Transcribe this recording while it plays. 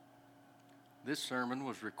This sermon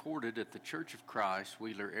was recorded at the Church of Christ,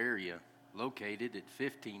 Wheeler area, located at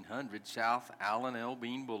 1500 South Allen L.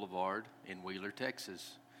 Bean Boulevard in Wheeler,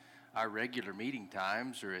 Texas. Our regular meeting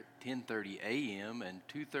times are at 10:30 a.m. and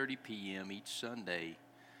 2:30 p.m. each Sunday.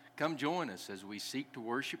 Come join us as we seek to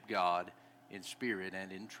worship God in spirit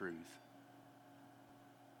and in truth.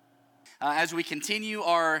 As we continue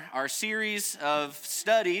our series of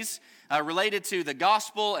studies related to the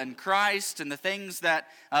gospel and Christ and the things that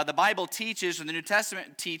the Bible teaches and the New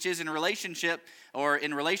Testament teaches in relationship or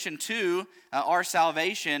in relation to our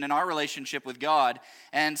salvation and our relationship with God.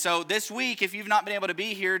 And so this week, if you've not been able to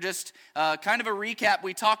be here, just kind of a recap.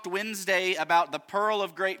 We talked Wednesday about the pearl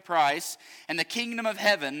of great price and the kingdom of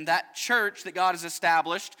heaven, that church that God has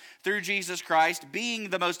established through Jesus Christ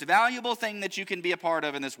being the most valuable thing that you can be a part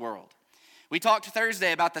of in this world. We talked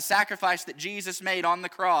Thursday about the sacrifice that Jesus made on the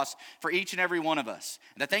cross for each and every one of us,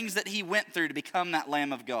 the things that he went through to become that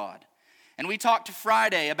Lamb of God. And we talked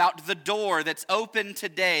Friday about the door that's open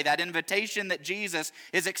today, that invitation that Jesus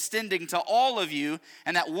is extending to all of you,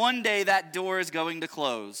 and that one day that door is going to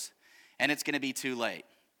close, and it's going to be too late.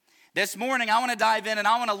 This morning, I want to dive in and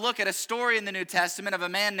I want to look at a story in the New Testament of a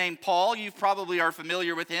man named Paul. You probably are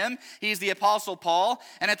familiar with him. He's the Apostle Paul.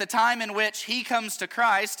 And at the time in which he comes to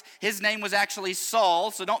Christ, his name was actually Saul.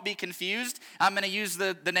 So don't be confused. I'm going to use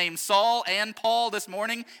the name Saul and Paul this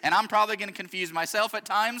morning. And I'm probably going to confuse myself at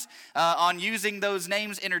times on using those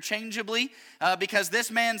names interchangeably. Because this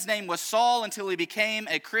man's name was Saul until he became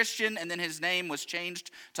a Christian. And then his name was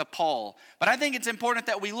changed to Paul. But I think it's important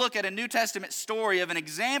that we look at a New Testament story of an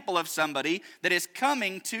example of somebody that is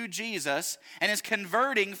coming to Jesus and is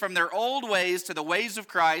converting from their old ways to the ways of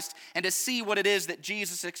Christ and to see what it is that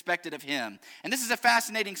Jesus expected of him. And this is a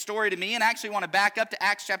fascinating story to me, and I actually want to back up to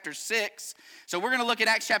Acts chapter 6. So we're going to look at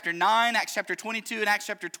Acts chapter 9, Acts chapter 22, and Acts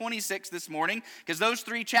chapter 26 this morning, because those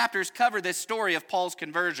three chapters cover this story of Paul's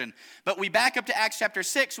conversion. But we back up to Acts chapter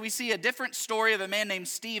 6, we see a different story of a man named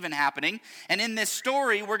Stephen happening. And in this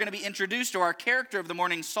story, we're going to be introduced to our character of the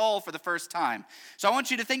morning, Saul, for the first time. So I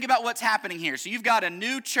want you to think about what's happening here. So you've got a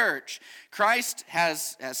new church. Christ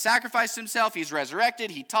has sacrificed himself. He's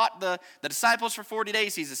resurrected. He taught the disciples for 40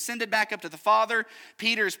 days. He's ascended back up to the Father.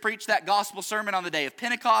 Peter's preached that gospel sermon on the day of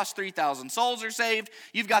Pentecost. 3,000 souls are saved.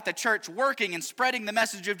 You've got the church working and spreading the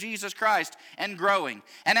message of Jesus Christ and growing.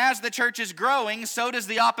 And as the church is growing, so does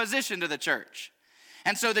the opposition to the church.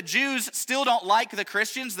 And so the Jews still don't like the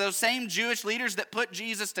Christians. Those same Jewish leaders that put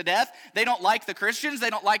Jesus to death, they don't like the Christians. They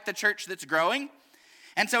don't like the church that's growing.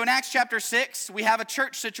 And so in Acts chapter 6, we have a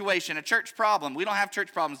church situation, a church problem. We don't have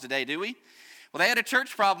church problems today, do we? Well, they had a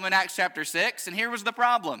church problem in Acts chapter 6, and here was the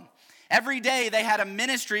problem. Every day they had a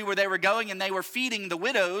ministry where they were going and they were feeding the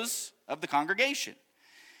widows of the congregation.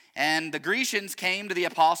 And the Grecians came to the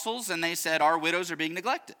apostles and they said, our widows are being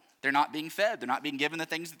neglected. They're not being fed. They're not being given the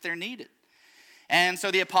things that they're needed. And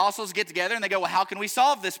so the apostles get together and they go, well, how can we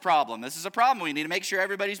solve this problem? This is a problem. We need to make sure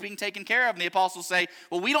everybody's being taken care of. And the apostles say,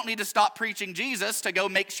 well, we don't need to stop preaching Jesus to go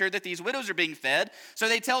make sure that these widows are being fed. So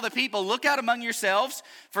they tell the people, look out among yourselves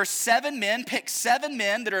for 7 men, pick 7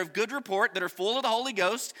 men that are of good report, that are full of the Holy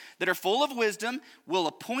Ghost, that are full of wisdom. We'll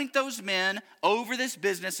appoint those men over this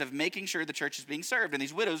business of making sure the church is being served and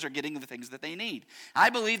these widows are getting the things that they need. I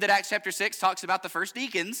believe that Acts chapter 6 talks about the first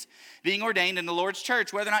deacons being ordained in the Lord's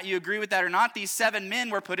church. Whether or not you agree with that or not, these 7 men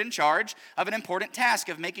were put in charge of an important task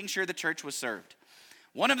of making sure the church was served.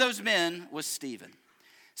 One of those men was Stephen.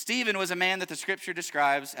 Stephen was a man that the scripture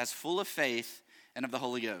describes as full of faith and of the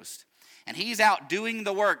Holy Ghost. And he's out doing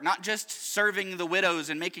the work, not just serving the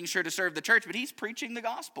widows and making sure to serve the church, but he's preaching the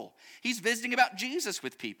gospel. He's visiting about Jesus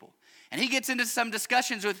with people. And he gets into some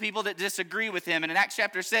discussions with people that disagree with him. And in Acts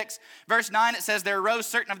chapter 6, verse 9, it says, there arose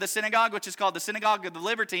certain of the synagogue, which is called the synagogue of the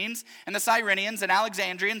Libertines, and the Cyrenians, and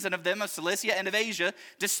Alexandrians, and of them of Cilicia and of Asia,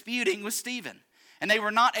 disputing with Stephen. And they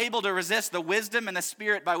were not able to resist the wisdom and the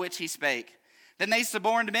spirit by which he spake. Then they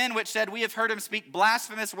suborned men, which said, we have heard him speak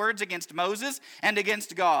blasphemous words against Moses and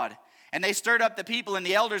against God. And they stirred up the people and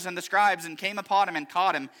the elders and the scribes and came upon him and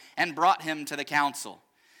caught him and brought him to the council.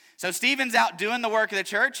 So Stephen's out doing the work of the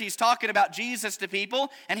church. He's talking about Jesus to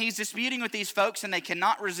people, and he's disputing with these folks, and they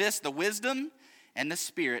cannot resist the wisdom and the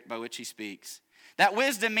spirit by which he speaks. That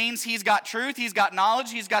wisdom means he's got truth, he's got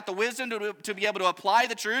knowledge, he's got the wisdom to be able to apply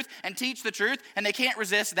the truth and teach the truth, and they can't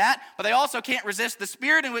resist that. But they also can't resist the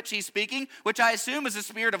spirit in which he's speaking, which I assume is a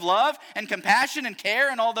spirit of love and compassion and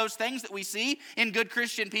care and all those things that we see in good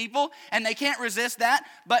Christian people, and they can't resist that.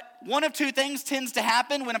 But one of two things tends to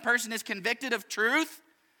happen when a person is convicted of truth.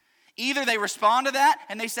 Either they respond to that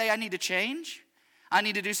and they say, I need to change, I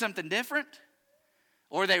need to do something different,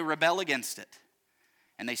 or they rebel against it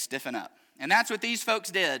and they stiffen up. And that's what these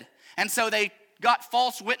folks did. And so they got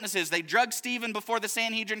false witnesses. They drugged Stephen before the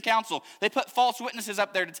Sanhedrin council. They put false witnesses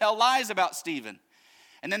up there to tell lies about Stephen.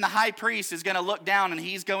 And then the high priest is going to look down and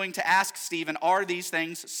he's going to ask Stephen, are these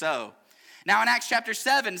things so? Now in Acts chapter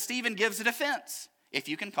 7, Stephen gives a defense, if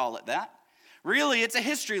you can call it that. Really, it's a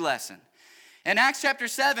history lesson. In Acts chapter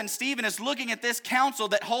 7, Stephen is looking at this council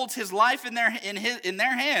that holds his life in their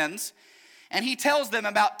hands, and he tells them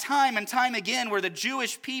about time and time again where the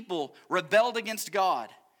Jewish people rebelled against God.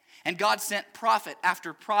 And God sent prophet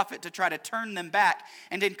after prophet to try to turn them back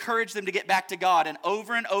and encourage them to get back to God. And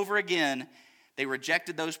over again, they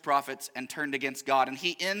rejected those prophets and turned against God. And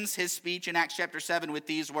he ends his speech in Acts chapter 7 with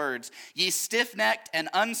these words, "Ye stiff-necked and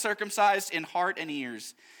uncircumcised in heart and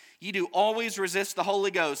ears, ye do always resist the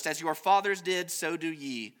Holy Ghost, as your fathers did, so do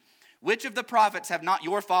ye. Which of the prophets have not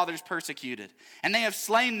your fathers persecuted? And they have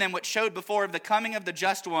slain them which showed before of the coming of the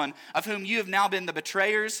just one, of whom you have now been the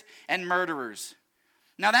betrayers and murderers."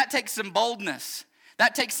 Now that takes some boldness.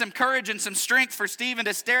 That takes some courage and some strength for Stephen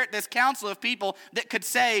to stare at this council of people that could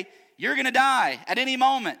say, you're going to die at any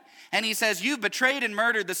moment. And he says, you've betrayed and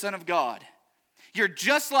murdered the Son of God. You're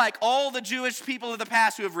just like all the Jewish people of the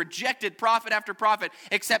past who have rejected prophet after prophet,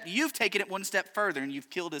 except you've taken it one step further and you've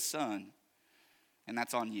killed his son. And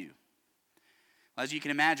that's on you. Well, as you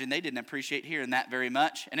can imagine, they didn't appreciate hearing that very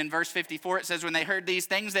much. And in verse 54, it says, when they heard these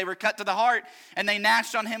things, they were cut to the heart, and they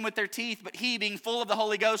gnashed on him with their teeth. But he, being full of the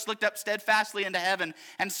Holy Ghost, looked up steadfastly into heaven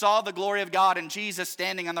and saw the glory of God and Jesus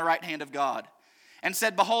standing on the right hand of God. And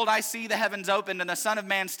said, behold, I see the heavens opened and the Son of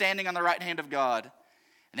Man standing on the right hand of God.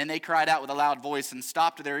 And then they cried out with a loud voice and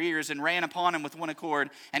stopped their ears and ran upon him with one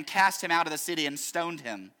accord and cast him out of the city and stoned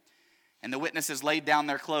him. And the witnesses laid down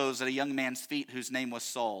their clothes at a young man's feet whose name was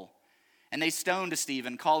Saul. And they stoned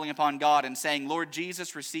Stephen, calling upon God and saying, Lord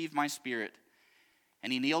Jesus, receive my spirit.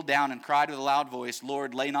 And he kneeled down and cried with a loud voice,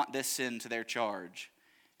 Lord, lay not this sin to their charge.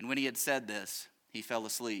 And when he had said this, he fell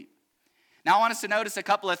asleep. Now I want us to notice a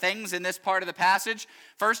couple of things in this part of the passage.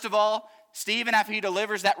 First of all, Stephen, after he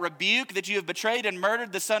delivers that rebuke that you have betrayed and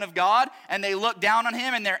murdered the Son of God, and they look down on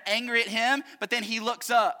him and they're angry at him, but then he looks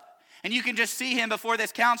up. And you can just see him before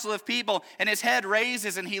this council of people, and his head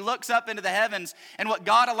raises and he looks up into the heavens. And what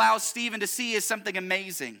God allows Stephen to see is something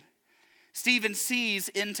amazing. Stephen sees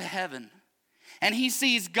into heaven, and he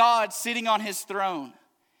sees God sitting on his throne.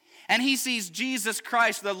 And he sees Jesus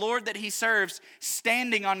Christ, the Lord that he serves,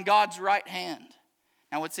 standing on God's right hand.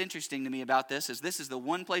 Now what's interesting to me about this is the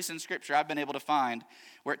one place in Scripture I've been able to find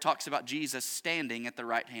where it talks about Jesus standing at the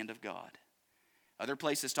right hand of God. Other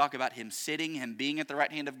places talk about him sitting, him being at the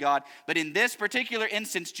right hand of God. But in this particular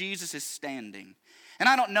instance, Jesus is standing. And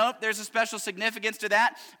I don't know if there's a special significance to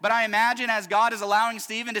that, but I imagine as God is allowing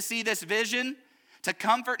Stephen to see this vision, to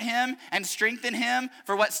comfort him and strengthen him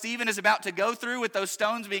for what Stephen is about to go through with those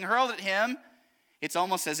stones being hurled at him, it's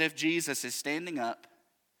almost as if Jesus is standing up,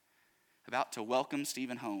 about to welcome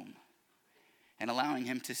Stephen home, and allowing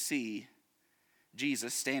him to see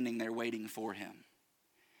Jesus standing there waiting for him.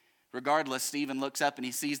 Regardless, Stephen looks up and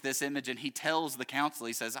he sees this image and he tells the council,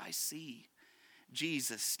 he says, I see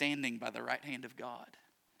Jesus standing by the right hand of God.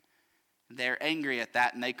 They're angry at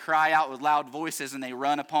that and they cry out with loud voices and they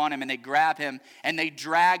run upon him and they grab him and they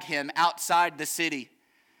drag him outside the city.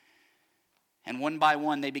 And one by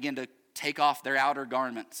one they begin to take off their outer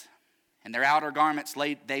garments. And their outer garments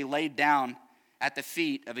they laid down at the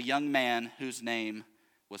feet of a young man whose name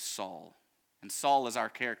was Saul. And Saul is our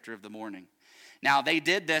character of the morning. Now, they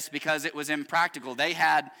did this because it was impractical. They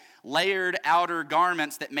had layered outer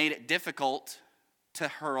garments that made it difficult to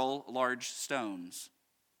hurl large stones.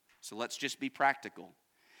 So let's just be practical.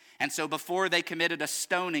 And so before they committed a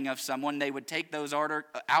stoning of someone, they would take those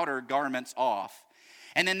outer garments off.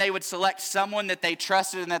 And then they would select someone that they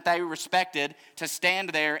trusted and that they respected to stand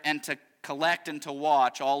there and to collect and to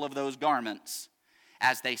watch all of those garments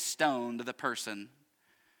as they stoned the person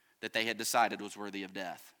that they had decided was worthy of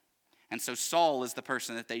death. And so Saul is the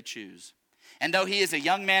person that they choose. And though he is a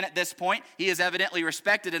young man at this point, he is evidently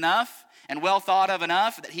respected enough and well thought of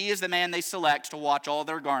enough that he is the man they select to watch all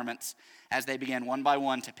their garments as they begin one by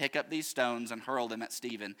one to pick up these stones and hurl them at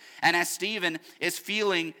Stephen. And as Stephen is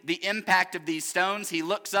feeling the impact of these stones, he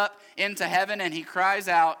looks up into heaven and he cries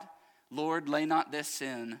out, Lord, lay not this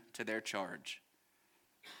sin to their charge.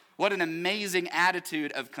 What an amazing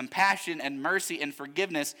attitude of compassion and mercy and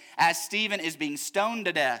forgiveness as Stephen is being stoned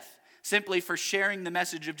to death simply for sharing the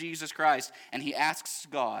message of Jesus Christ. And he asks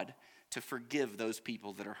God to forgive those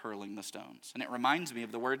people that are hurling the stones. And it reminds me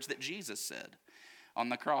of the words that Jesus said on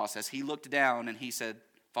the cross as he looked down and he said,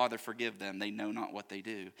 Father, forgive them. They know not what they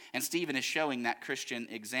do. And Stephen is showing that Christian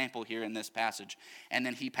example here in this passage. And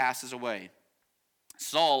then he passes away.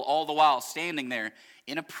 Saul, all the while, standing there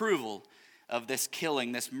in approval of this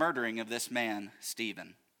killing, this murdering of this man,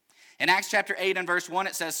 Stephen. In Acts chapter 8 and verse 1,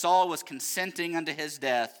 it says, Saul was consenting unto his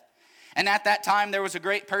death. And at that time there was a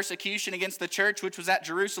great persecution against the church which was at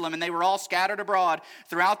Jerusalem, and they were all scattered abroad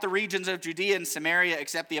throughout the regions of Judea and Samaria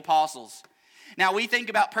except the apostles. Now, we think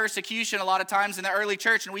about persecution a lot of times in the early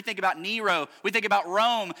church, and we think about Nero, we think about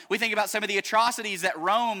Rome, we think about some of the atrocities that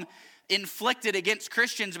Rome inflicted against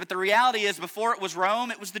Christians, but the reality is before it was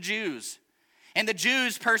Rome, it was the Jews. And the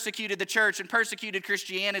Jews persecuted the church and persecuted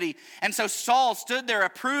Christianity. And so Saul stood there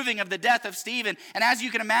approving of the death of Stephen. And as you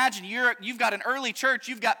can imagine, you've got an early church,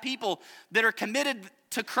 you've got people that are committed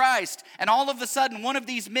to Christ. And all of a sudden, one of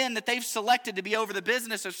these men that they've selected to be over the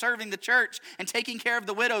business of serving the church and taking care of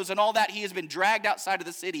the widows and all that, he has been dragged outside of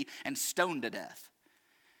the city and stoned to death.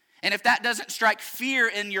 And if that doesn't strike fear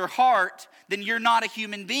in your heart, then you're not a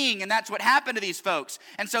human being. And that's what happened to these folks.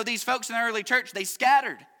 And so these folks in the early church, they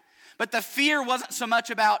scattered. But the fear wasn't so much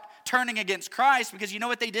about turning against Christ, because you know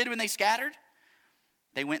what they did when they scattered?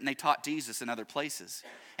 They went and they taught Jesus in other places.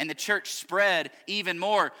 And the church spread even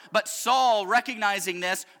more. But Saul, recognizing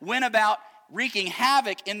this, went about wreaking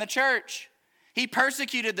havoc in the church. He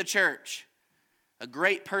persecuted the church. A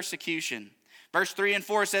great persecution. Verse 3 and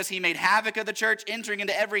 4 says, he made havoc of the church, entering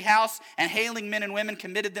into every house, and hailing men and women,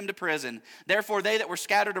 committed them to prison. Therefore they that were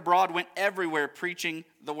scattered abroad went everywhere preaching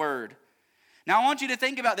the word. Now, I want you to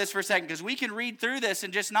think about this for a second, because we can read through this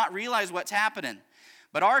and just not realize what's happening.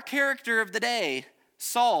 But our character of the day,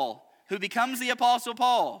 Saul, who becomes the Apostle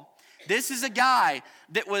Paul, this is a guy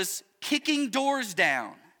that was kicking doors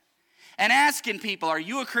down and asking people, are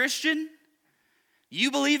you a Christian?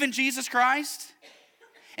 You believe in Jesus Christ?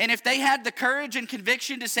 And if they had the courage and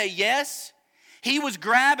conviction to say yes, he was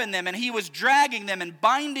grabbing them and he was dragging them and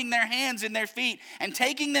binding their hands and their feet and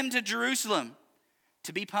taking them to Jerusalem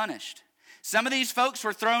to be punished. Some of these folks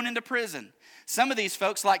were thrown into prison. Some of these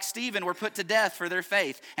folks, like Stephen, were put to death for their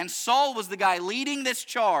faith. And Saul was the guy leading this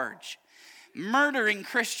charge, murdering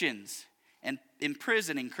Christians and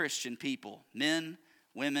imprisoning Christian people, men,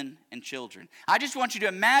 women, and children. I just want you to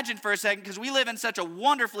imagine for a second, because we live in such a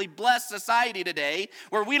wonderfully blessed society today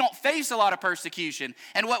where we don't face a lot of persecution.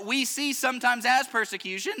 And what we see sometimes as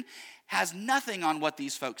persecution has nothing on what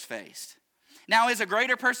these folks faced. Now, is a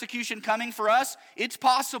greater persecution coming for us? It's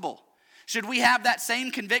possible. Should we have that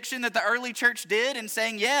same conviction that the early church did in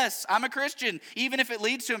saying, yes, I'm a Christian, even if it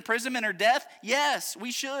leads to imprisonment or death? Yes,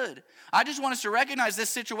 we should. I just want us to recognize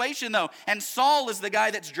this situation, though. And Saul is the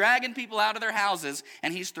guy that's dragging people out of their houses,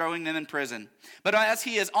 and he's throwing them in prison. But as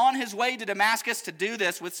he is on his way to Damascus to do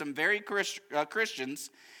this with some very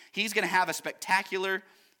Christians, he's going to have a spectacular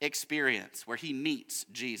experience where he meets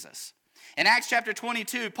Jesus. In Acts chapter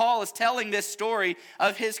 22, Paul is telling this story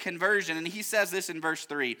of his conversion, and he says this in verse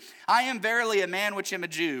 3. I am verily a man which am a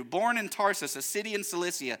Jew, born in Tarsus, a city in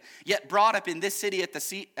Cilicia, yet brought up in this city at the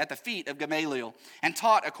feet of Gamaliel, and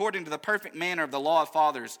taught according to the perfect manner of the law of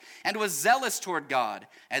fathers, and was zealous toward God,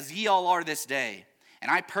 as ye all are this day. And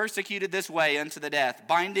I persecuted this way unto the death,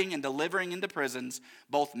 binding and delivering into prisons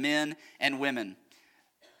both men and women.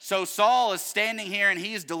 So Saul is standing here and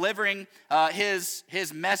he's delivering his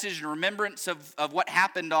message in remembrance of what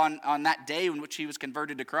happened on that day in which he was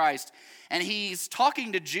converted to Christ. And he's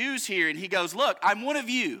talking to Jews here and he goes, look, I'm one of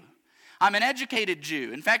you. I'm an educated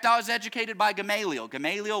Jew. In fact, I was educated by Gamaliel.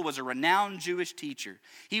 Gamaliel was a renowned Jewish teacher.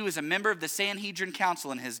 He was a member of the Sanhedrin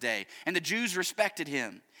Council in his day, and the Jews respected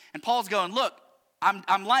him. And Paul's going, look,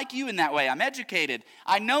 I'm like you in that way. I'm educated.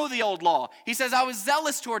 I know the old law. He says, I was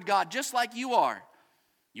zealous toward God just like you are.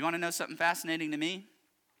 You want to know something fascinating to me?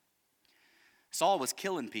 Saul was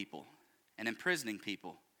killing people and imprisoning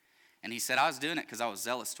people. And he said, I was doing it because I was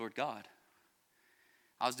zealous toward God.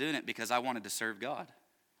 I was doing it because I wanted to serve God.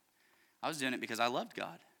 I was doing it because I loved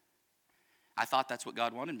God. I thought that's what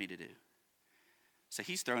God wanted me to do. So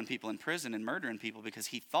he's throwing people in prison and murdering people because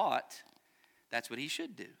he thought that's what he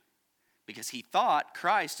should do. Because he thought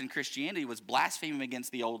Christ and Christianity was blaspheming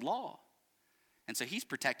against the old law. And so he's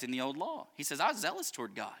protecting the old law. He says, I was zealous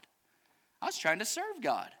toward God. I was trying to serve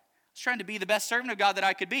God. I was trying to be the best servant of God that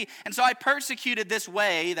I could be. And so I persecuted this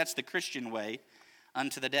way, that's the Christian way,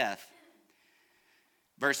 unto the death.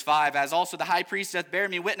 Verse 5, as also the high priest doth bear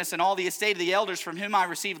me witness, and all the estate of the elders, from whom I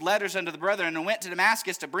received letters unto the brethren, and went to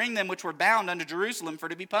Damascus to bring them which were bound unto Jerusalem for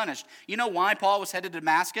to be punished. You know why Paul was headed to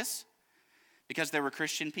Damascus? Because there were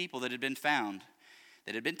Christian people that had been found,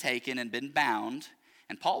 that had been taken and been bound,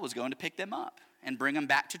 and Paul was going to pick them up and bring them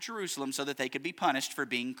back to Jerusalem so that they could be punished for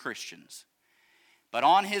being Christians. But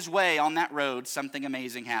on his way, on that road, something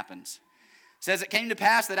amazing happens. It says, it came to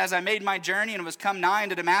pass that as I made my journey and was come nigh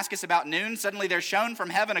unto Damascus about noon, suddenly there shone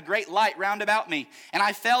from heaven a great light round about me. And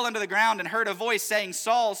I fell unto the ground and heard a voice saying,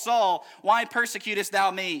 Saul, Saul, why persecutest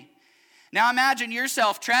thou me? Now imagine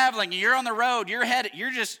yourself traveling, you're on the road, you're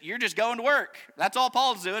just going to work. That's all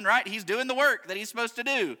Paul's doing, right? He's doing the work that he's supposed to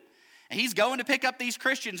do. And he's going to pick up these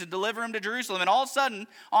Christians and deliver them to Jerusalem. And all of a sudden,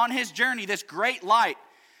 on his journey, this great light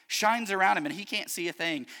shines around him and he can't see a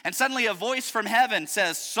thing. And suddenly a voice from heaven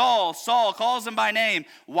says, Saul, Saul, calls him by name.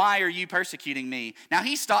 Why are you persecuting me? Now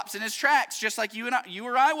he stops in his tracks just like you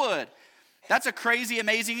or I would. That's a crazy,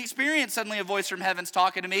 amazing experience. Suddenly a voice from heaven's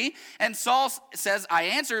talking to me. And Saul says, I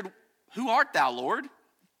answered, who art thou, Lord?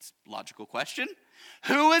 It's a logical question.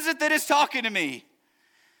 Who is it that is talking to me?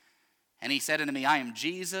 And he said unto me, I am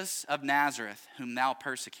Jesus of Nazareth, whom thou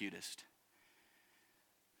persecutest.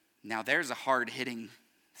 Now there's a hard-hitting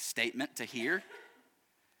statement to hear.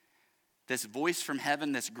 This voice from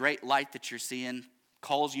heaven, this great light that you're seeing,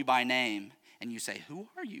 calls you by name, and you say, who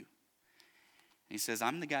are you? And he says,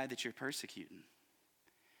 I'm the guy that you're persecuting.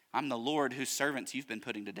 I'm the Lord whose servants you've been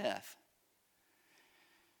putting to death.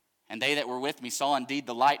 And they that were with me saw indeed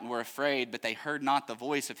the light and were afraid, but they heard not the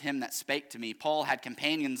voice of him that spake to me. Paul had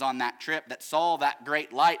companions on that trip that saw that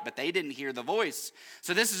great light, but they didn't hear the voice.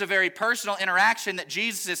 So this is a very personal interaction that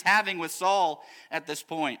Jesus is having with Saul at this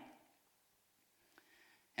point.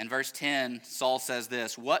 In verse 10, Saul says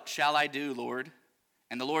this, what shall I do, Lord?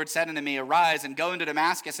 And the Lord said unto me, arise and go into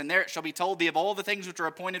Damascus, and there it shall be told thee of all the things which are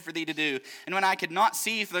appointed for thee to do. And when I could not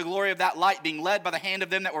see for the glory of that light, being led by the hand of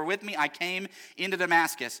them that were with me, I came into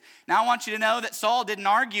Damascus. Now I want you to know that Saul didn't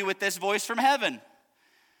argue with this voice from heaven.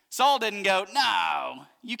 Saul didn't go, no,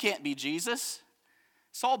 you can't be Jesus.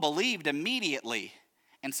 Saul believed immediately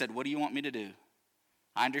and said, what do you want me to do?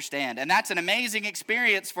 I understand. And that's an amazing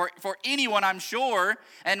experience for anyone, I'm sure,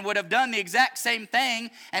 and would have done the exact same thing.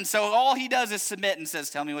 And so all he does is submit and says,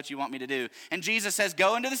 tell me what you want me to do. And Jesus says,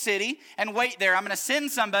 go into the city and wait there. I'm going to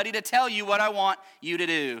send somebody to tell you what I want you to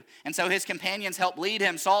do. And so his companions help lead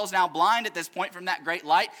him. Saul's now blind at this point from that great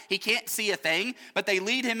light. He can't see a thing, but they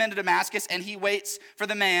lead him into Damascus, and he waits for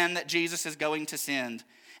the man that Jesus is going to send.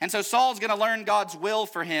 And so Saul's going to learn God's will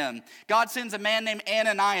for him. God sends a man named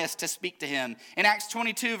Ananias to speak to him. In Acts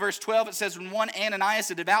 22, verse 12, it says, when one Ananias,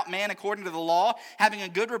 a devout man according to the law, having a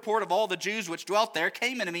good report of all the Jews which dwelt there,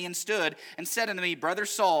 came unto me and stood and said unto me, brother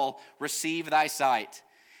Saul, receive thy sight.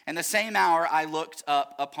 And the same hour I looked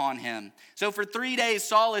up upon him. So for 3 days,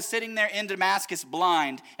 Saul is sitting there in Damascus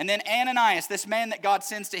blind. And then Ananias, this man that God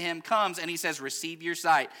sends to him, comes and he says, receive your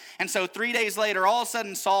sight. And so 3 days later, all of a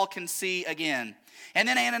sudden, Saul can see again. And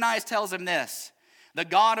then Ananias tells him this, the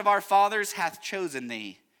God of our fathers hath chosen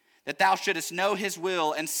thee, that thou shouldest know his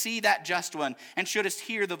will and see that just one, and shouldest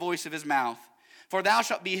hear the voice of his mouth. For thou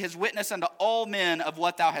shalt be his witness unto all men of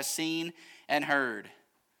what thou hast seen and heard.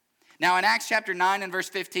 Now in Acts chapter 9 and verse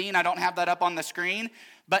 15, I don't have that up on the screen,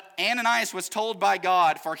 but Ananias was told by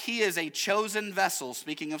God, for he is a chosen vessel,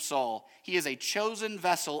 speaking of Saul, he is a chosen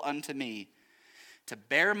vessel unto me, to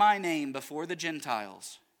bear my name before the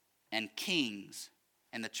Gentiles and kings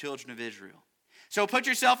and the children of Israel. So put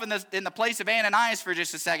yourself in the place of Ananias for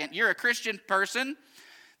just a second. You're a Christian person.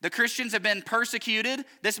 The Christians have been persecuted.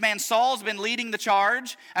 This man Saul's been leading the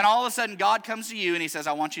charge. And all of a sudden God comes to you and he says,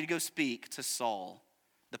 I want you to go speak to Saul,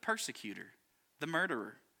 the persecutor, the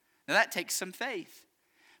murderer. Now that takes some faith.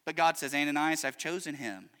 But God says, Ananias, I've chosen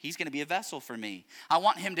him. He's going to be a vessel for me. I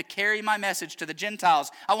want him to carry my message to the Gentiles.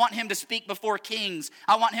 I want him to speak before kings.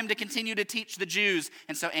 I want him to continue to teach the Jews.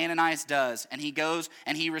 And so Ananias does. And he goes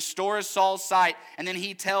and he restores Saul's sight. And then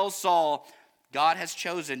he tells Saul, God has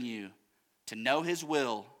chosen you to know his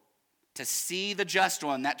will, to see the just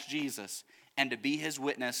one, that's Jesus, and to be his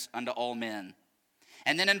witness unto all men.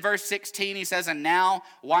 And then in verse 16 he says, and now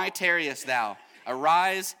why tarriest thou?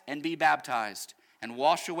 Arise and be baptized, and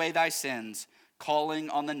wash away thy sins, calling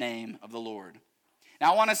on the name of the Lord.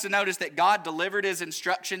 Now I want us to notice that God delivered his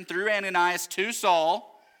instruction through Ananias to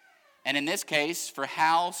Saul, and in this case, for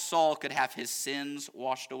how Saul could have his sins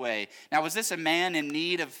washed away. Now was this a man in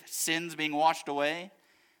need of sins being washed away?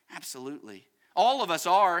 Absolutely. All of us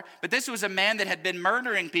are, but this was a man that had been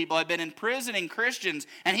murdering people, had been imprisoning Christians,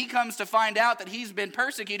 and he comes to find out that he's been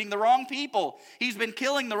persecuting the wrong people. He's been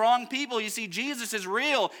killing the wrong people. You see, Jesus is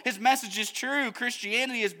real. His message is true.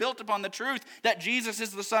 Christianity is built upon the truth that Jesus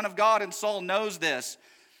is the Son of God, and Saul knows this.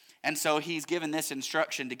 And so he's given this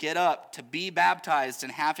instruction to get up, to be baptized,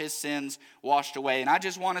 and have his sins washed away. And I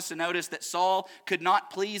just want us to notice that Saul could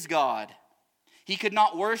not please God. He could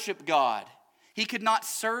not worship God. He could not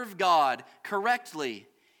serve God correctly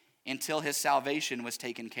until his salvation was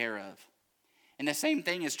taken care of. And the same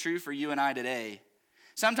thing is true for you and I today.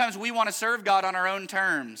 Sometimes we want to serve God on our own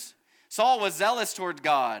terms. Saul was zealous toward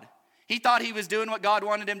God. He thought he was doing what God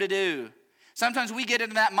wanted him to do. Sometimes we get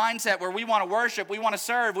into that mindset where we want to worship, we want to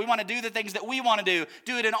serve, we want to do the things that we want to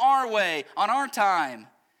do it in our way, on our time.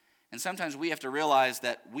 And sometimes we have to realize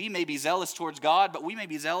that we may be zealous towards God, but we may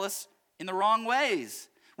be zealous in the wrong ways.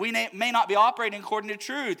 We may not be operating according to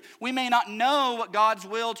truth. We may not know what God's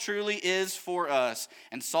will truly is for us.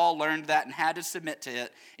 And Saul learned that and had to submit to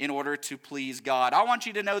it in order to please God. I want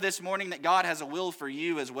you to know this morning that God has a will for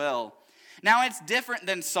you as well. Now, it's different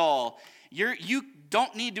than Saul. You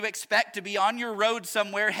don't need to expect to be on your road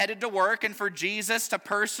somewhere headed to work and for Jesus to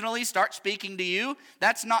personally start speaking to you.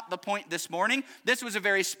 That's not the point this morning. This was a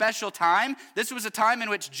very special time. This was a time in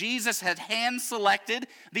which Jesus had hand-selected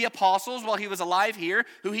the apostles while he was alive here,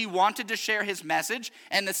 who he wanted to share his message.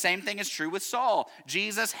 And the same thing is true with Saul.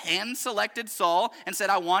 Jesus hand-selected Saul and said,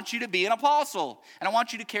 I want you to be an apostle, and I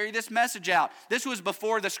want you to carry this message out. This was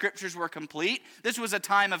before the scriptures were complete. This was a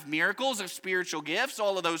time of miracles, of spiritual gifts,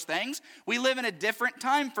 all of those things. We live in a different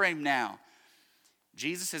time frame now.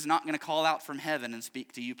 Jesus is not going to call out from heaven and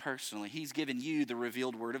speak to you personally. He's given you the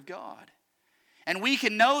revealed word of God. And we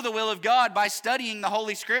can know the will of God by studying the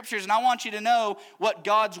Holy Scriptures. And I want you to know what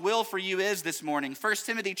God's will for you is this morning. 1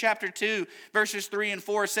 Timothy chapter 2, verses 3 and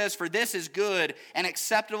 4 says, For this is good and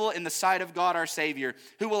acceptable in the sight of God our Savior,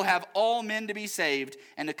 who will have all men to be saved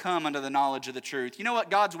and to come unto the knowledge of the truth. You know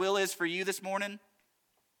what God's will is for you this morning?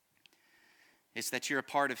 It's that you're a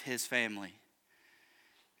part of his family.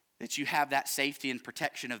 That you have that safety and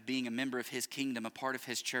protection of being a member of his kingdom, a part of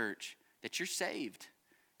his church. That you're saved.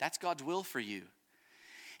 That's God's will for you.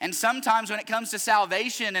 And sometimes when it comes to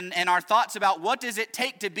salvation and our thoughts about what does it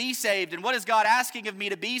take to be saved and what is God asking of me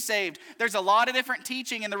to be saved, there's a lot of different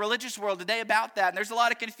teaching in the religious world today about that. And there's a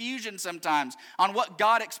lot of confusion sometimes on what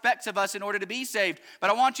God expects of us in order to be saved. But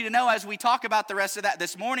I want you to know as we talk about the rest of that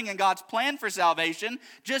this morning and God's plan for salvation,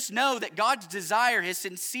 just know that God's desire, his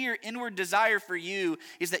sincere inward desire for you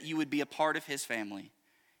is that you would be a part of his family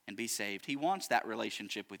and be saved. He wants that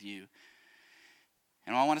relationship with you.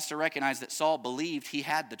 And I want us to recognize that Saul believed he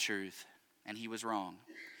had the truth, and he was wrong.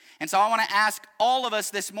 And so I want to ask all of us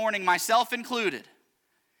this morning, myself included,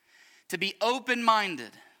 to be open-minded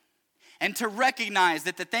and to recognize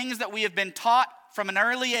that the things that we have been taught from an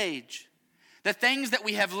early age, the things that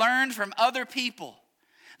we have learned from other people,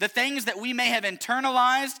 the things that we may have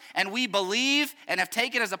internalized and we believe and have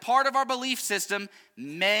taken as a part of our belief system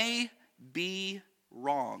may be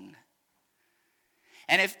wrong.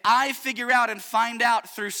 And if I figure out and find out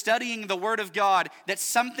through studying the Word of God that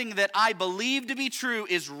something that I believe to be true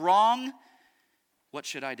is wrong, what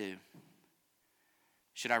should I do?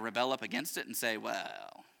 Should I rebel up against it and say,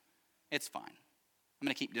 well, it's fine. I'm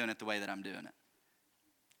going to keep doing it the way that I'm doing it.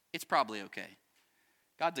 It's probably okay.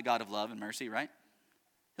 God's a God of love and mercy, right?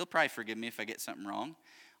 He'll probably forgive me if I get something wrong.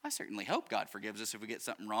 I certainly hope God forgives us if we get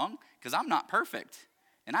something wrong, because I'm not perfect.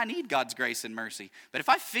 And I need God's grace and mercy. But if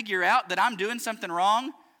I figure out that I'm doing something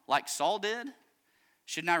wrong, like Saul did,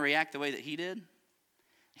 shouldn't I react the way that he did?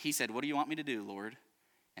 He said, what do you want me to do, Lord?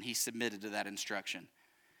 And he submitted to that instruction.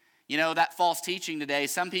 You know, that false teaching today,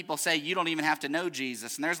 some people say you don't even have to know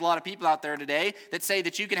Jesus. And there's a lot of people out there today that say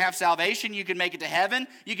that you can have salvation, you can make it to heaven,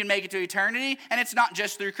 you can make it to eternity. And it's not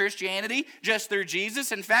just through Christianity, just through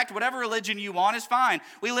Jesus. In fact, whatever religion you want is fine.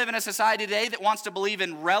 We live in a society today that wants to believe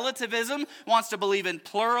in relativism, wants to believe in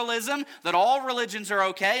pluralism, that all religions are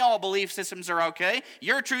okay, all belief systems are okay.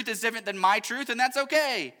 Your truth is different than my truth, and that's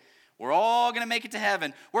okay. We're all going to make it to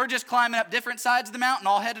heaven. We're just climbing up different sides of the mountain,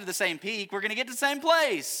 all headed to the same peak. We're going to get to the same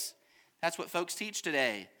place. That's what folks teach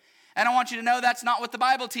today. And I want you to know that's not what the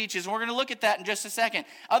Bible teaches. And we're going to look at that in just a second.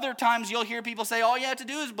 Other times you'll hear people say, all you have to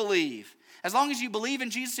do is believe. As long as you believe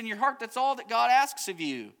in Jesus in your heart, that's all that God asks of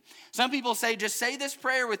you. Some people say, just say this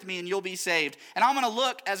prayer with me and you'll be saved. And I'm going to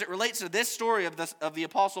look as it relates to this story of the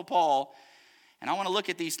Apostle Paul. And I want to look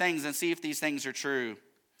at these things and see if these things are true.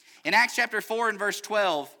 In Acts chapter 4 and verse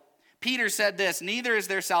 12, Peter said this, neither is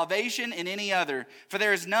there salvation in any other, for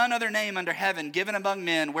there is none other name under heaven given among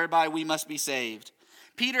men whereby we must be saved.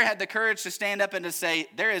 Peter had the courage to stand up and to say,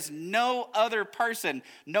 there is no other person,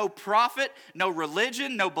 no prophet, no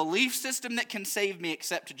religion, no belief system that can save me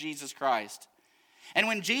except Jesus Christ. And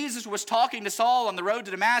when Jesus was talking to Saul on the road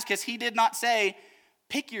to Damascus, he did not say,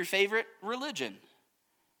 pick your favorite religion.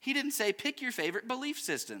 He didn't say, pick your favorite belief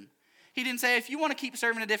system. He didn't say, if you want to keep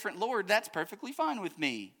serving a different Lord, that's perfectly fine with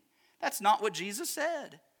me. That's not what Jesus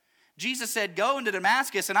said. Jesus said, go into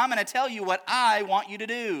Damascus and I'm going to tell you what I want you to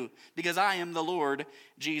do because I am the Lord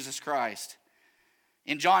Jesus Christ.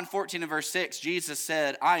 In John 14 and verse 6, Jesus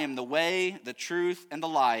said, I am the way, the truth, and the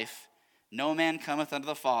life. No man cometh unto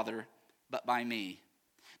the Father but by me.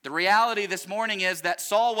 The reality this morning is that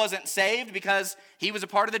Saul wasn't saved because he was a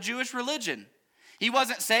part of the Jewish religion. He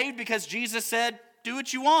wasn't saved because Jesus said, do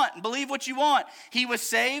what you want and believe what you want. He was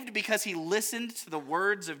saved because he listened to the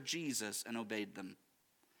words of Jesus and obeyed them.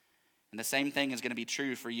 And the same thing is going to be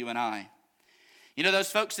true for you and I. You know,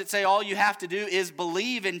 those folks that say all you have to do is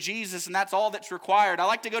believe in Jesus and that's all that's required. I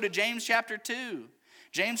like to go to James chapter 2.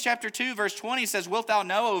 James chapter 2 verse 20 says, wilt thou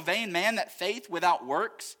know, O vain man, that faith without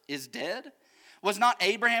works is dead? Was not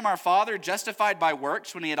Abraham our father justified by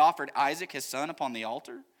works when he had offered Isaac his son upon the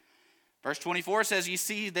altar? Verse 24 says, you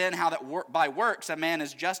see then how that by works a man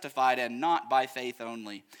is justified and not by faith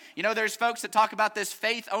only. You know, there's folks that talk about this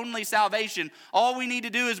faith-only salvation. All we need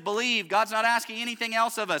to do is believe. God's not asking anything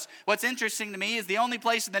else of us. What's interesting to me is the only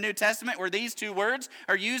place in the New Testament where these two words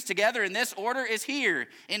are used together in this order is here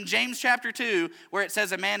in James chapter 2, where it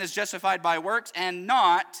says a man is justified by works and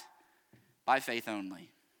not by faith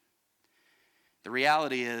only. The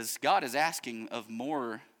reality is God is asking of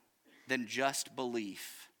more than just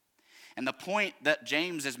belief. And the point that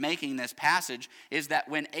James is making in this passage is that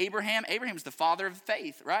when Abraham's the father of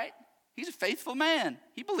faith, right? He's a faithful man.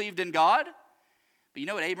 He believed in God. But you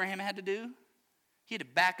know what Abraham had to do? He had to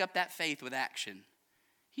back up that faith with action.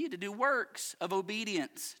 He had to do works of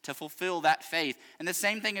obedience to fulfill that faith. And the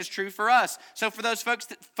same thing is true for us. So for those folks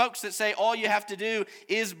that say all you have to do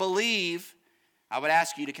is believe, I would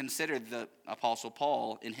ask you to consider the Apostle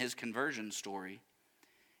Paul in his conversion story.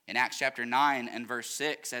 In Acts chapter 9 and verse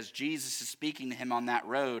 6, as Jesus is speaking to him on that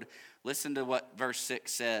road, listen to what verse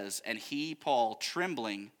 6 says. And he, Paul,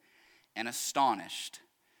 trembling and astonished,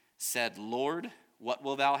 said, Lord, what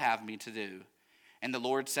wilt thou have me to do? And the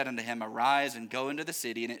Lord said unto him, arise and go into the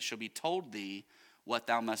city, and it shall be told thee what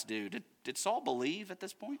thou must do. Did Saul believe at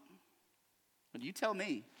this point? Well, you tell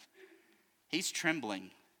me. He's trembling.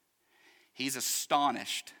 He's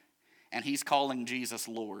astonished. And he's calling Jesus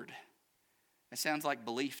Lord. That sounds like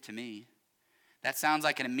belief to me. That sounds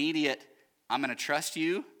like an immediate, I'm going to trust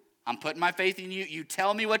you. I'm putting my faith in you. You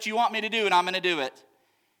tell me what you want me to do, and I'm going to do it.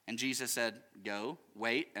 And Jesus said, go,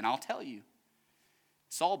 wait, and I'll tell you.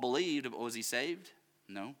 Saul believed, but was he saved?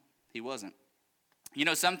 No, he wasn't. You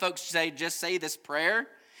know, some folks say, just say this prayer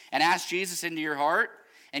and ask Jesus into your heart,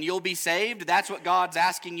 and you'll be saved. That's what God's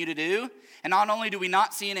asking you to do. And not only do we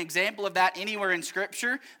not see an example of that anywhere in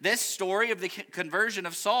Scripture, this story of the conversion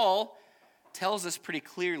of Saul tells us pretty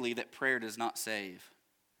clearly that prayer does not save.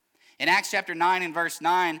 In Acts chapter 9 and verse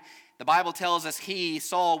 9, the Bible tells us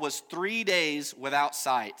Saul, was 3 days without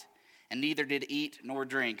sight, and neither did eat nor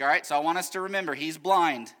drink. All right, so I want us to remember, he's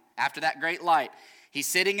blind after that great light. He's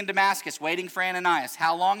sitting in Damascus waiting for Ananias.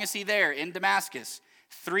 How long is he there in Damascus?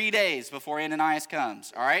 3 days before Ananias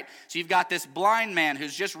comes, all right? So you've got this blind man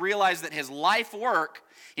who's just realized that his life work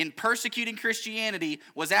in persecuting Christianity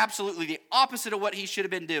was absolutely the opposite of what he should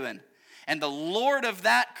have been doing. And the Lord of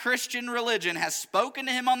that Christian religion has spoken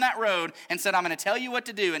to him on that road and said, I'm going to tell you what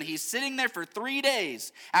to do. And he's sitting there for 3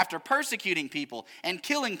 days after persecuting people and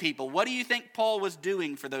killing people. What do you think Paul was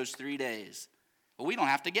doing for those 3 days? Well, we don't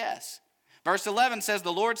have to guess. Verse 11 says,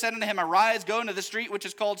 the Lord said unto him, arise, go into the street which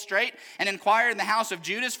is called Straight, and inquire in the house of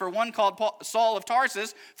Judas for one called Saul of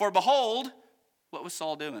Tarsus. For behold, what was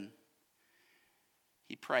Saul doing?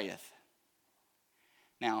 He prayeth.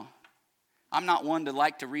 Now, I'm not one to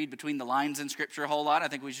like to read between the lines in Scripture a whole lot. I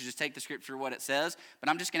think we should just take the Scripture what it says. But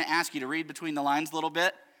I'm just going to ask you to read between the lines a little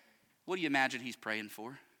bit. What do you imagine he's praying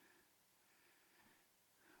for?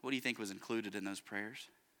 What do you think was included in those prayers?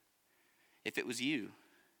 If it was you,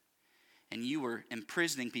 and you were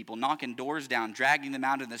imprisoning people, knocking doors down, dragging them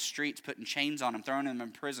out in the streets, putting chains on them, throwing them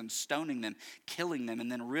in prison, stoning them, killing them,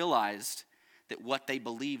 and then realized that what they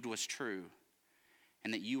believed was true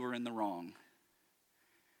and that you were in the wrong,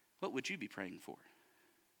 what would you be praying for?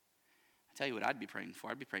 I tell you what I'd be praying for.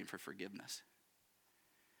 I'd be praying for forgiveness.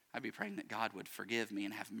 I'd be praying that God would forgive me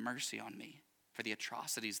and have mercy on me for the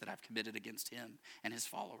atrocities that I've committed against him and his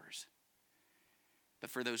followers. But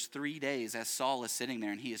for those 3 days, as Saul is sitting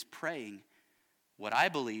there and he is praying what I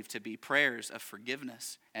believe to be prayers of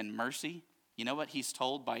forgiveness and mercy, you know what he's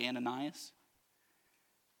told by Ananias?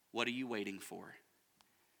 What are you waiting for?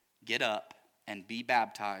 Get up and be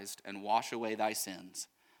baptized and wash away thy sins,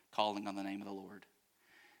 calling on the name of the Lord.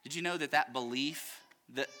 Did you know that belief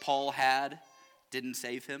that Paul had didn't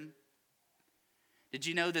save him? Did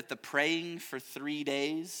you know that the praying for 3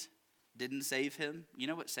 days didn't save him? You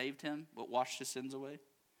know what saved him? What washed his sins away?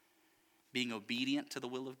 Being obedient to the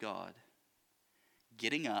will of God,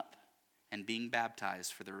 getting up and being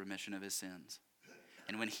baptized for the remission of his sins.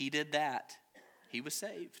 And when he did that, he was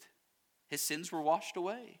saved. His sins were washed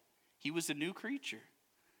away. He was a new creature.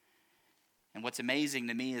 And what's amazing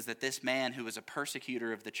to me is that this man who was a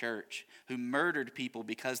persecutor of the church, who murdered people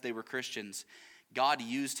because they were Christians, God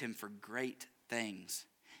used him for great things.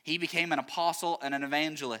 He became an apostle and an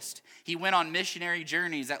evangelist. He went on missionary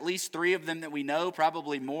journeys, at least 3 of them that we know,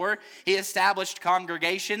 probably more. He established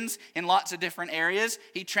congregations in lots of different areas.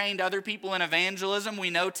 He trained other people in evangelism. We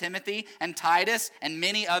know Timothy and Titus and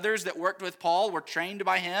many others that worked with Paul were trained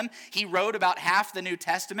by him. He wrote about half the New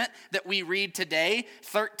Testament that we read today,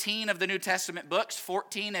 13 of the New Testament books,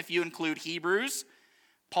 14 if you include Hebrews.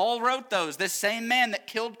 Paul wrote those, this same man that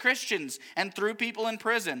killed Christians and threw people in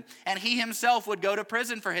prison. And he himself would go to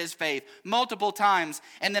prison for his faith multiple times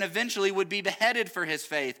and then eventually would be beheaded for his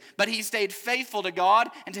faith. But he stayed faithful to God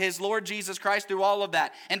and to his Lord Jesus Christ through all of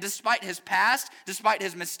that. And despite his past, despite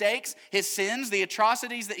his mistakes, his sins, the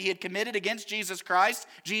atrocities that he had committed against Jesus Christ,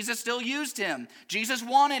 Jesus still used him. Jesus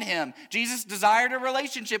wanted him. Jesus desired a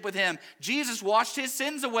relationship with him. Jesus washed his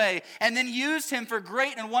sins away and then used him for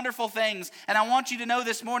great and wonderful things. And I want you to know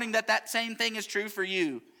this morning that same thing is true for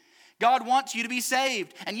you. God wants you to be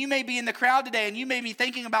saved. And you may be in the crowd today and you may be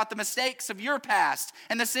thinking about the mistakes of your past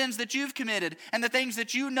and the sins that you've committed and the things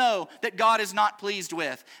that you know that God is not pleased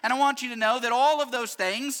with. And I want you to know that all of those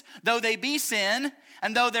things, though they be sin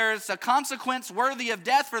and though there's a consequence worthy of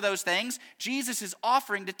death for those things, Jesus is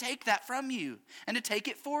offering to take that from you and to take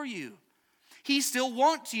it for you. He still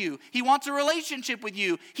wants you. He wants a relationship with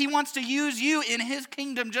you. He wants to use you in his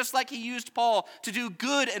kingdom just like he used Paul to do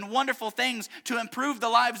good and wonderful things to improve the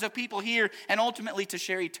lives of people here and ultimately to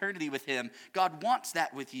share eternity with him. God wants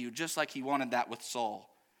that with you just like he wanted that with Saul.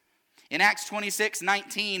 In Acts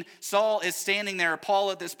 26:19, Saul is standing there,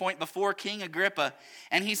 Paul at this point, before King Agrippa,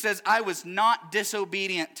 and he says, I was not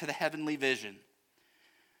disobedient to the heavenly vision,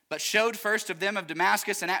 but showed first of them of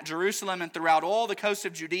Damascus and at Jerusalem and throughout all the coast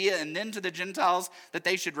of Judea and then to the Gentiles that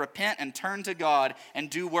they should repent and turn to God and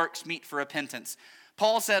do works meet for repentance.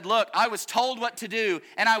 Paul said, look, I was told what to do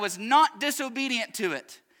and I was not disobedient to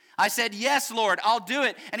it. I said, yes, Lord, I'll do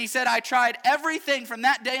it. And he said, I tried everything from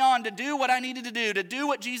that day on to do what I needed to do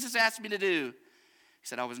what Jesus asked me to do. He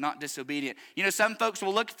said, I was not disobedient. You know, some folks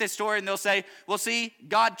will look at this story and they'll say, well, see,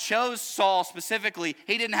 God chose Saul specifically.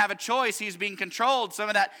 He didn't have a choice. He was being controlled. Some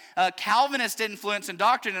of that Calvinist influence and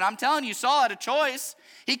doctrine. And I'm telling you, Saul had a choice.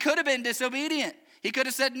 He could have been disobedient. He could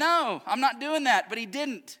have said, no, I'm not doing that. But he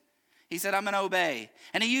didn't. He said, I'm going to obey.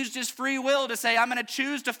 And he used his free will to say, I'm going to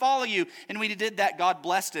choose to follow you. And when he did that, God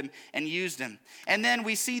blessed him and used him. And then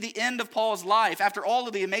we see the end of Paul's life. After all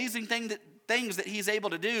of the amazing things that he's able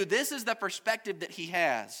to do, this is the perspective that he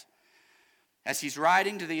has as he's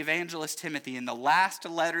writing to the evangelist Timothy in the last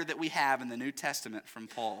letter that we have in the New Testament from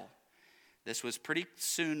Paul. This was pretty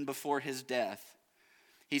soon before his death.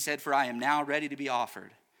 He said, for I am now ready to be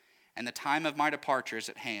offered, and the time of my departure is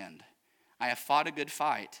at hand. I have fought a good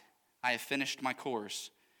fight. I have finished my course.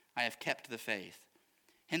 I have kept the faith.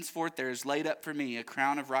 Henceforth there is laid up for me a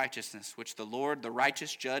crown of righteousness, which the Lord, the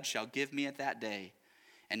righteous judge, shall give me at that day.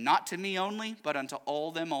 And not to me only, but unto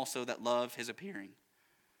all them also that love his appearing.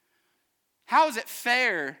 How is it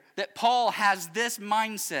fair that Paul has this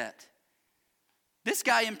mindset? This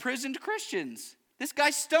guy imprisoned Christians. This guy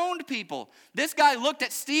stoned people. This guy looked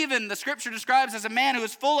at Stephen, the scripture describes as a man who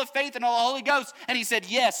was full of faith and all the Holy Ghost, and he said,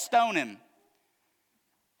 yes, stone him.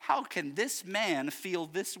 How can this man feel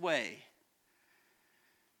this way?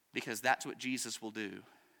 Because that's what Jesus will do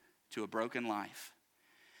to a broken life.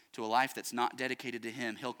 To a life that's not dedicated to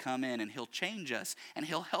him. He'll come in and he'll change us and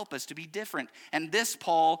he'll help us to be different. And this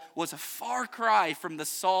Paul was a far cry from the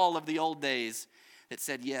Saul of the old days that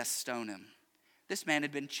said, yes, stone him. This man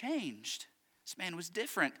had been changed. This man was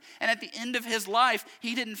different. And at the end of his life,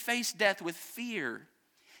 he didn't face death with fear.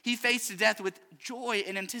 He faced death with joy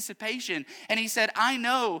and anticipation. And he said, I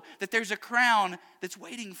know that there's a crown that's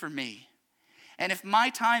waiting for me. And if my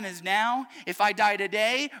time is now, if I die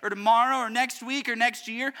today or tomorrow or next week or next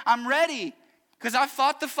year, I'm ready because I've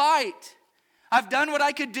fought the fight. I've done what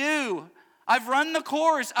I could do. I've run the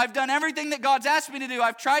course. I've done everything that God's asked me to do.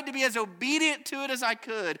 I've tried to be as obedient to it as I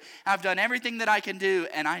could. I've done everything that I can do,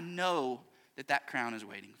 and I know that that crown is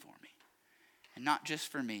waiting for me. And not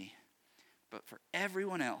just for me, but for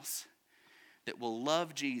everyone else that will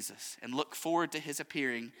love Jesus and look forward to his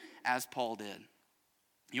appearing as Paul did.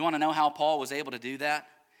 You want to know how Paul was able to do that?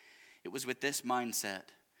 It was with this mindset.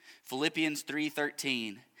 Philippians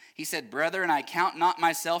 3:13. He said, brethren, I count not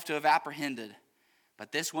myself to have apprehended,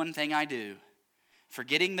 but this one thing I do,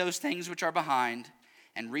 forgetting those things which are behind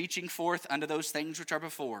and reaching forth unto those things which are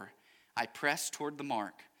before, I press toward the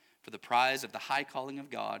mark for the prize of the high calling of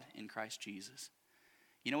God in Christ Jesus.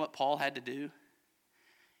 You know what Paul had to do?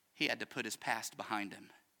 He had to put his past behind him.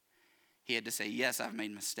 He had to say, yes, I've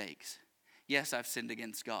made mistakes. Yes, I've sinned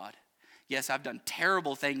against God. Yes, I've done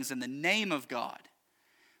terrible things in the name of God.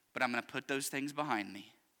 But I'm going to put those things behind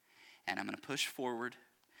me. And I'm going to push forward.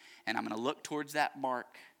 And I'm going to look towards that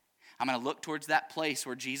mark. I'm going to look towards that place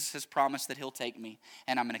where Jesus has promised that he'll take me.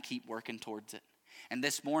 And I'm going to keep working towards it. And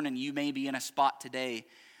this morning, you may be in a spot today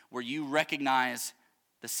where you recognize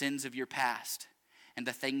the sins of your past and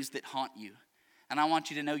the things that haunt you. And I want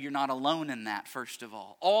you to know you're not alone in that, first of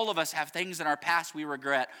all. All of us have things in our past we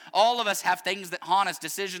regret. All of us have things that haunt us,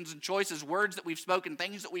 decisions and choices, words that we've spoken,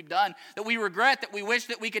 things that we've done that we regret, that we wish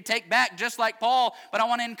that we could take back, just like Paul. But I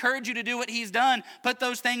want to encourage you to do what he's done. Put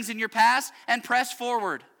those things in your past and press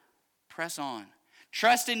forward. Press on.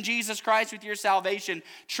 Trust in Jesus Christ with your salvation.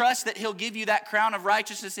 Trust that he'll give you that crown of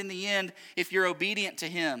righteousness in the end if you're obedient to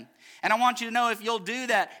him. And I want you to know if you'll do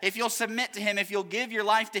that, if you'll submit to him, if you'll give your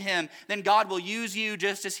life to him, then God will use you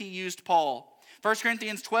just as he used Paul. 1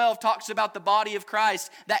 Corinthians 12 talks about the body of Christ,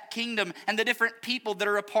 that kingdom, and the different people that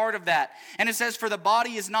are a part of that. And it says, for the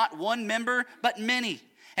body is not one member, but many.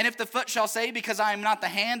 And if the foot shall say, because I am not the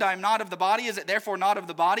hand, I am not of the body, is it therefore not of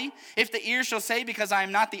the body? If the ear shall say, because I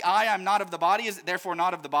am not the eye, I am not of the body, is it therefore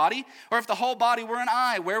not of the body? Or if the whole body were an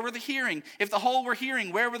eye, where were the hearing? If the whole were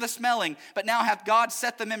hearing, where were the smelling? But now hath God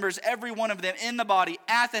set the members, every one of them, in the body,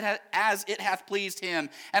 as it hath pleased him.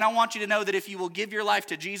 And I want you to know that if you will give your life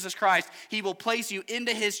to Jesus Christ, he will place you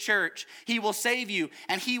into his church. He will save you,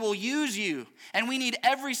 and he will use you. And we need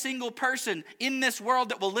every single person in this world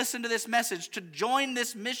that will listen to this message to join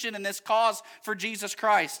this mission and this cause for Jesus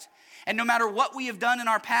Christ. And no matter what we have done in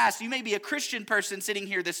our past, you may be a Christian person sitting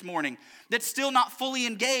here this morning that's still not fully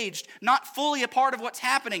engaged, not fully a part of what's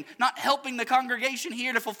happening, not helping the congregation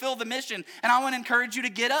here to fulfill the mission. And I want to encourage you to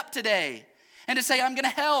get up today and to say, I'm going to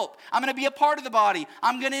help. I'm going to be a part of the body.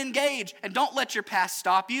 I'm going to engage. And don't let your past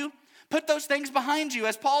stop you. Put those things behind you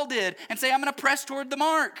as Paul did and say, I'm going to press toward the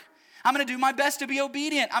mark. I'm going to do my best to be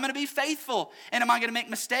obedient. I'm going to be faithful. And am I going to make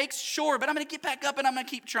mistakes? Sure, but I'm going to get back up and I'm going to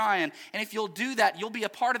keep trying. And if you'll do that, you'll be a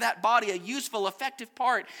part of that body, a useful, effective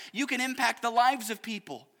part. You can impact the lives of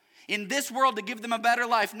people in this world to give them a better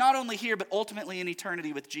life, not only here, but ultimately in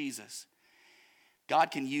eternity with Jesus. God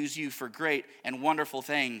can use you for great and wonderful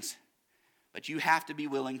things, but you have to be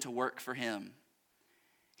willing to work for him.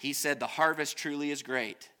 He said, the harvest truly is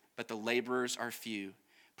great, but the laborers are few.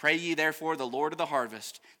 Pray ye therefore the Lord of the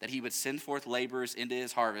harvest, that he would send forth laborers into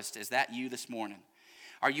his harvest. Is that you this morning?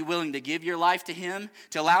 Are you willing to give your life to him,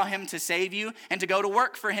 to allow him to save you, and to go to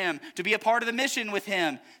work for him, to be a part of the mission with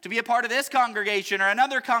him, to be a part of this congregation or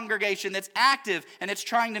another congregation that's active and it's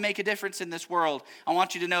trying to make a difference in this world? I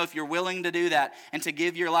want you to know if you're willing to do that and to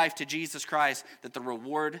give your life to Jesus Christ, that the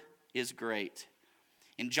reward is great.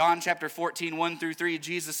 In John chapter 14, 1 through 3,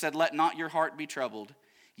 Jesus said, let not your heart be troubled.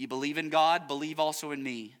 Ye believe in God, believe also in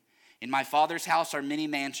me. In my Father's house are many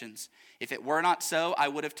mansions. If it were not so, I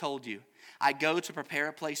would have told you. I go to prepare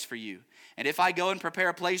a place for you. And if I go and prepare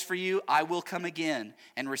a place for you, I will come again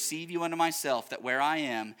and receive you unto myself, that where I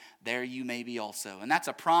am, there you may be also. And that's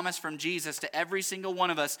a promise from Jesus to every single one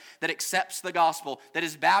of us that accepts the gospel, that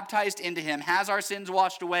is baptized into him, has our sins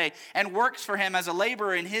washed away, and works for him as a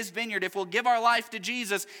laborer in his vineyard. If we'll give our life to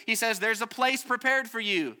Jesus, he says, there's a place prepared for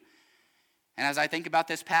you. And as I think about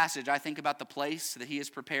this passage, I think about the place that he has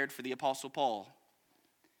prepared for the Apostle Paul.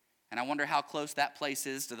 And I wonder how close that place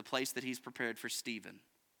is to the place that he's prepared for Stephen.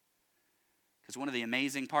 Because one of the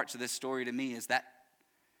amazing parts of this story to me is that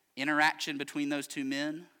interaction between those two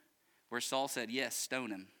men where Saul said, yes,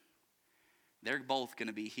 stone him. They're both going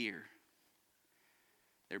to be here.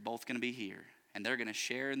 They're both going to be here. And they're going to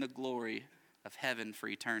share in the glory of heaven for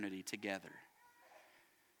eternity together.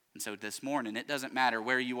 And so this morning, it doesn't matter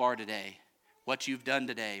where you are today, what you've done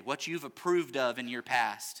today, what you've approved of in your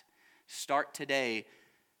past. Start today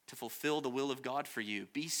to fulfill the will of God for you.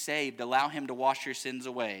 Be saved. Allow him to wash your sins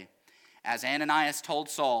away. As Ananias told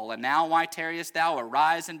Saul, and now why tarriest thou?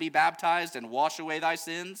 Arise and be baptized and wash away thy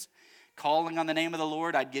sins. Calling on the name of the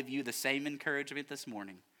Lord, I'd give you the same encouragement this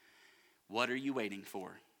morning. What are you waiting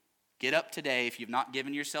for? Get up today if you've not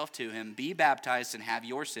given yourself to him. Be baptized and have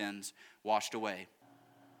your sins washed away.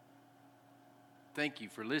 Thank you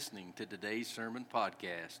for listening to today's sermon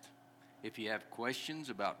podcast. If you have questions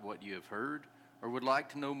about what you have heard or would like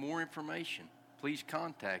to know more information, please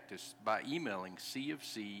contact us by emailing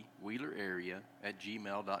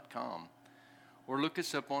cofcwheelerarea@gmail.com or look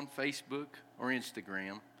us up on Facebook or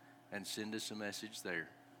Instagram and send us a message there.